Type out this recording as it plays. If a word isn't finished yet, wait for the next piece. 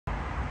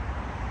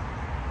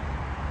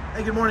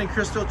Hey, good morning,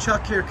 Crystal.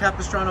 Chuck here,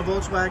 Capistrano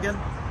Volkswagen.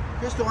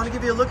 Crystal, I want to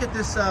give you a look at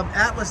this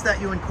Atlas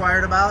that you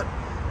inquired about.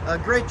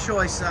 Great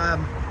choice.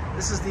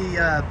 This is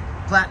the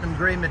Platinum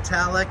Gray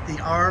Metallic, the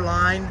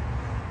R-Line.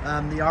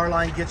 The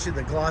R-Line gets you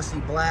the glossy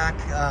black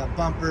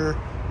bumper,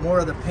 more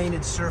of the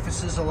painted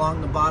surfaces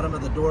along the bottom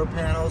of the door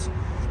panels,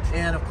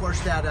 and of course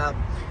that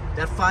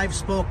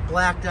 5-spoke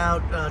blacked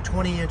out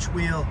 20-inch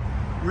wheel.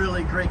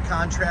 Really great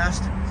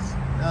contrast.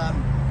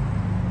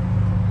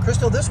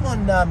 Crystal, this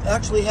one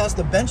actually has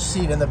the bench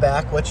seat in the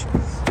back, which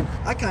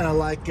I kind of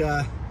like.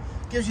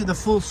 Gives you the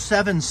full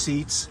 7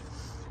 seats.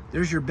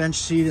 There's your bench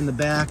seat in the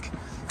back.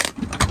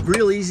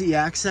 Real easy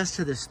access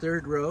to this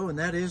 3rd row, and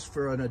that is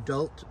for an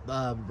adult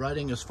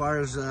riding as far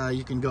as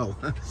you can go.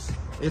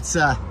 It's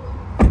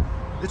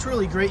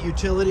really great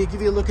utility.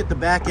 Give you a look at the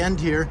back end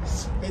here.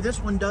 Hey, this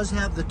one does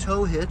have the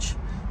tow hitch.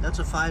 That's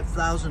a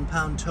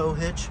 5,000-pound tow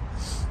hitch.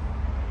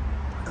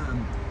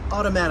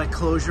 Automatic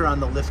closure on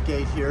the lift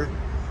gate here,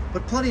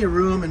 but plenty of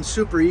room and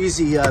super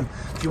easy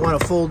if you want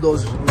to fold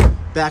those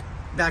back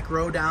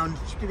row down.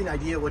 Just give you an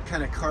idea what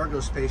kind of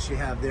cargo space you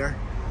have there.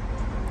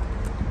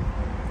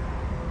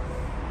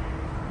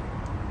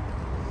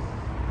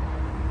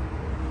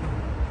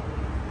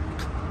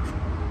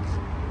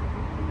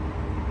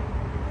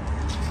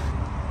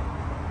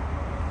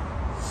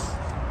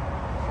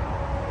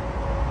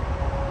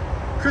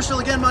 Crystal,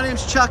 again, my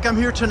name's Chuck. I'm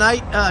here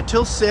tonight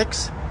till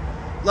 6.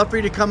 Love for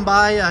you to come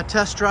by,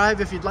 test drive.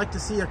 If you'd like to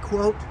see a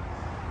quote,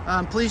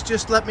 please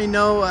just let me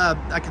know.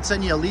 I can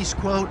send you a lease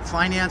quote,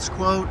 finance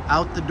quote,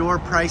 out the door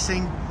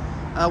pricing,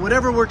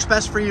 whatever works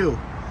best for you.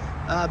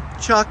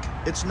 Chuck,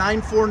 it's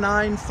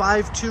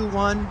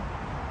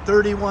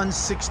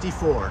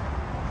 949-521-3164.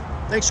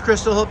 Thanks,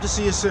 Crystal. Hope to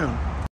see you soon.